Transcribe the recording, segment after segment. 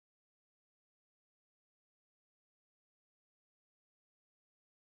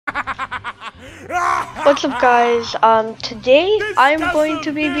What's up, guys? Today I'm going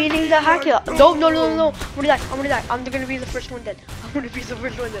to be beating the Hackula. No, I'm gonna die. I'm gonna be the first one dead. I'm gonna be the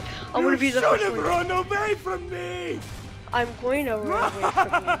first one dead. I'm gonna be the first one dead. Run away from me! I'm going to run away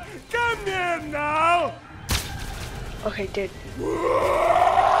from you. Come here now! Okay, dude.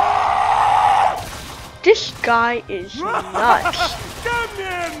 This guy is nuts. Come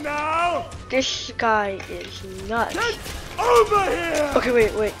here now! This guy is nuts. Get over here! Okay,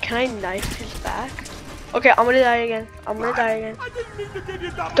 wait. Can I knife his back? Okay, I'm gonna die again. I didn't mean to give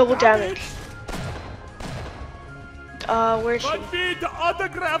you Double damage. Where's he? Want me to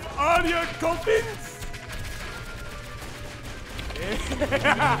autograph all your coffins?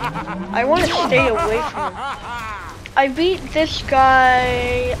 I want to stay away from him. I beat this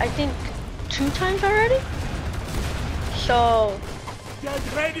guy, I think, 2 times already? So...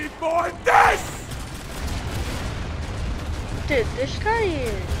 Get ready for this! Dude, this guy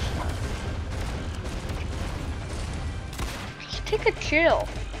is... Just take a chill.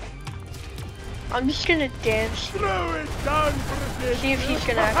 I'm just gonna dance. Throw it down for a bit. See if he's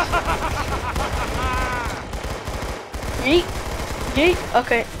gonna actually... Yeet! Yeet!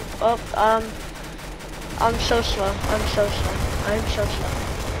 Okay. Oh, I'm so slow. I'm so slow.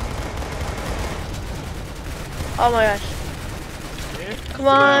 Oh my gosh. Come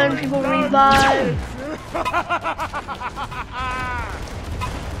on, people revive.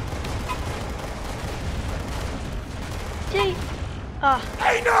 Yay.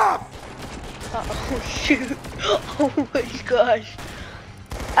 Enough! Oh shoot. Oh my gosh.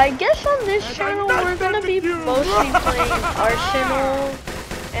 I guess on this channel we're gonna be mostly playing Arsenal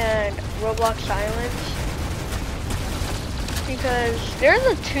and Roblox Islands, because they're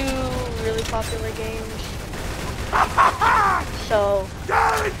the 2 really popular games. So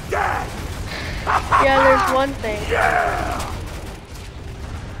yeah, there's one thing.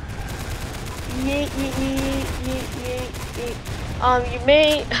 You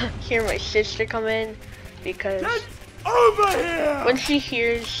may hear my sister come in, because over here! when she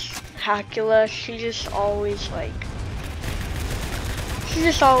hears Hackula, she just always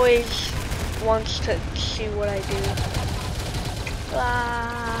wants to see what I do.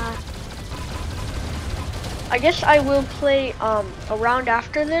 I guess I will play a round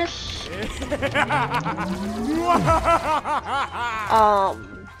after this.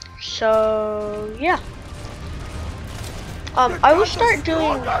 So yeah. I will start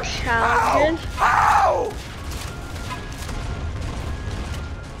doing challenges.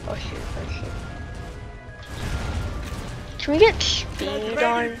 Oh shoot. Can we get speed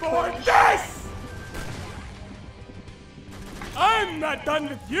on, please? I'm not done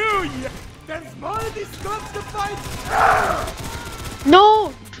with you yet. There's more of these stuff to fight.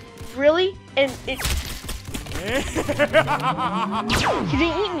 No, really? And it.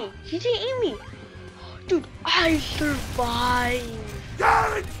 He didn't eat me. Dude, I survived.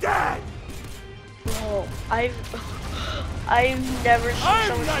 You're dead. Bro, I've never seen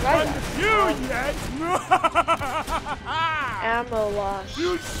someone survive that. Ammo loss.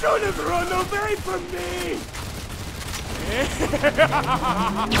 You should have run away from me.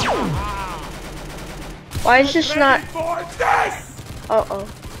 Why is this not? Uh-oh.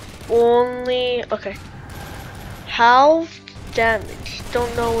 Only okay. Half damage.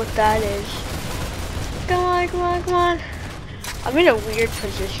 Don't know what that is. Come on. I'm in a weird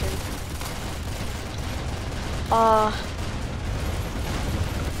position.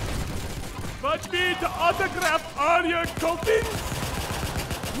 Want me to autograph all your coffins?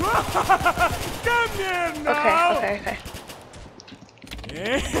 Come here now! Okay.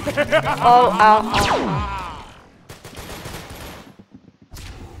 Oh, ow.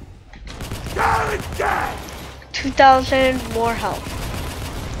 2,000 more health.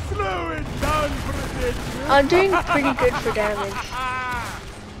 Slow it down for a bit. I'm doing pretty good for damage.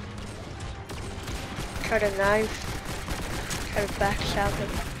 Try to knife. Try to backstab him.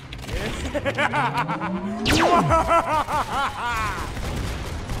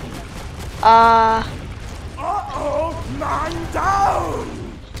 Uh-oh, 9 down!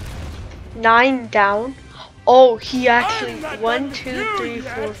 9 down? Oh, he actually 1, 2, 3,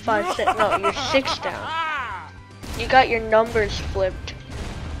 4, 5, 6. No, you're 6 down. You got your numbers flipped.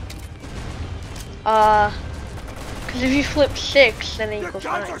 Cause if you flip 6, then it equals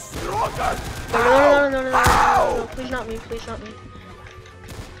 9. No, please not me.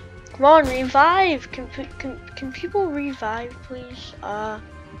 Come on, revive. Can people revive, please?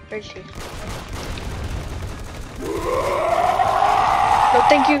 Where's he? No,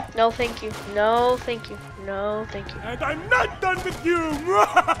 thank you. And I'm not done with you.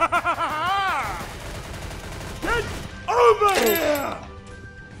 Get over here.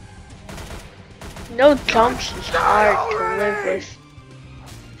 No jumps is hard to live with.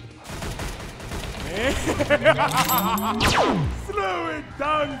 Slow it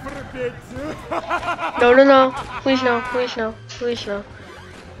down for a bit. No, no, no. Please no, please no, please no.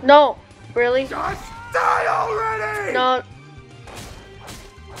 No, really? Just die already! No.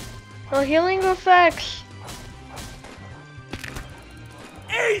 No healing effects.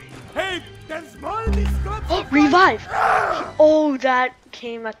 Hey, there's more of these scraps. Oh, revive! Oh, that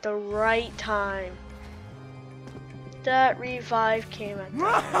came at the right time. That revive came at the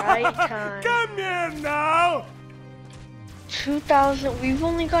right time. Come here now! 2,000. We've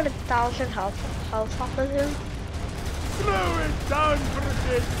only got 1,000 health off of him. Slow it down for a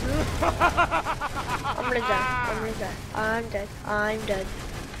bit. I'm gonna die. I'm gonna die. I'm dead. I'm dead.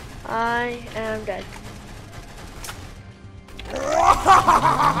 I am dead.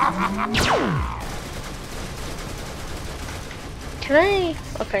 Can I?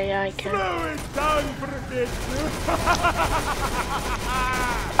 Okay, yeah, I can. Slow it down for a bit.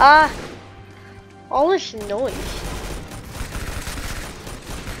 Ah! All this noise.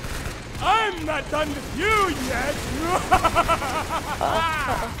 I'm not done with you yet.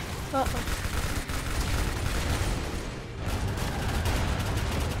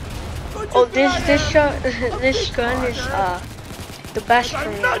 Oh, this gun is the best for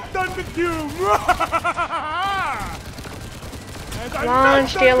me. I'm not done with you. Come on,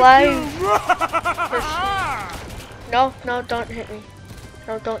 stay alive. No, no, don't hit me.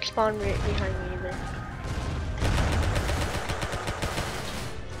 No, don't spawn right behind me either.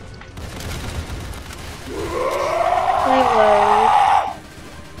 Reload.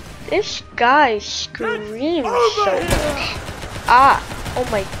 This guy screams so much. Ah, oh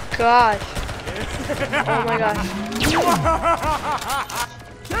my gosh. Oh my gosh.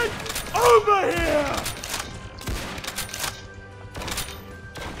 Get over here!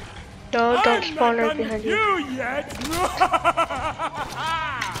 No, don't spawn right behind you. Yet.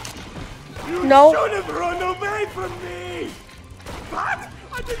 No. Should have run away from me. But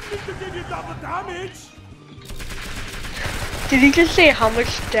I didn't mean to give you double damage. Did he just say how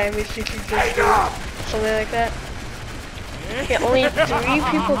much damage did you just do? Something like that. Yeah, only 3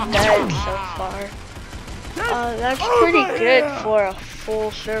 people dead so far. That's pretty good for a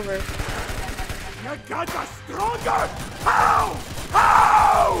full server. Your guns are stronger. How?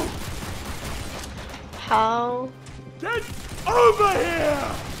 How? How? Get over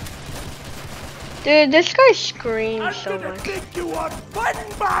here! Dude, this guy screams so I'm gonna much. take you on one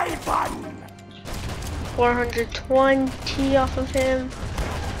by one. 420 off of him.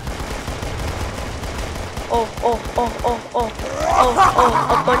 Oh,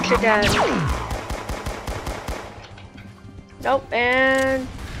 a bunch of damage. Nope, and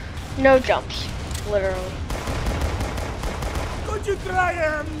no jumps, literally. Could you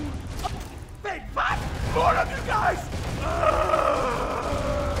try wait, what? More of you guys!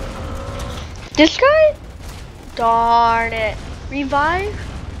 This guy? Darn it. Revive?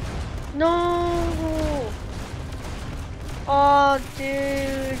 No. Oh,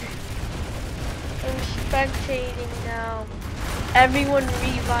 dude. I'm spectating now. Everyone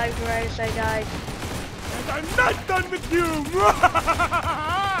revived right as I died. And I'm not done with you!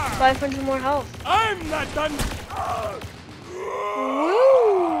 500 more health. I'm not done.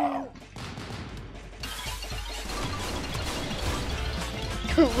 Woo!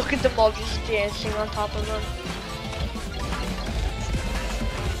 Look at them all just dancing on top of them.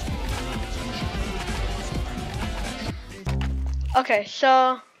 Okay,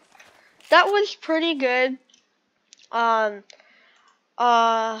 so that was pretty good. That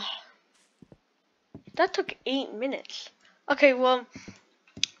took 8 minutes. Okay, well,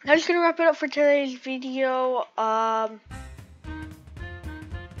 that's gonna wrap it up for today's video.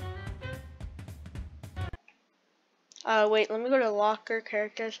 Wait, let me go to locker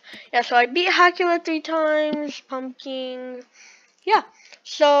characters. Yeah, so I beat Hackula 3 times, Pumpkin. Yeah,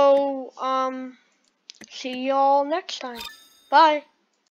 so, see y'all next time. Bye.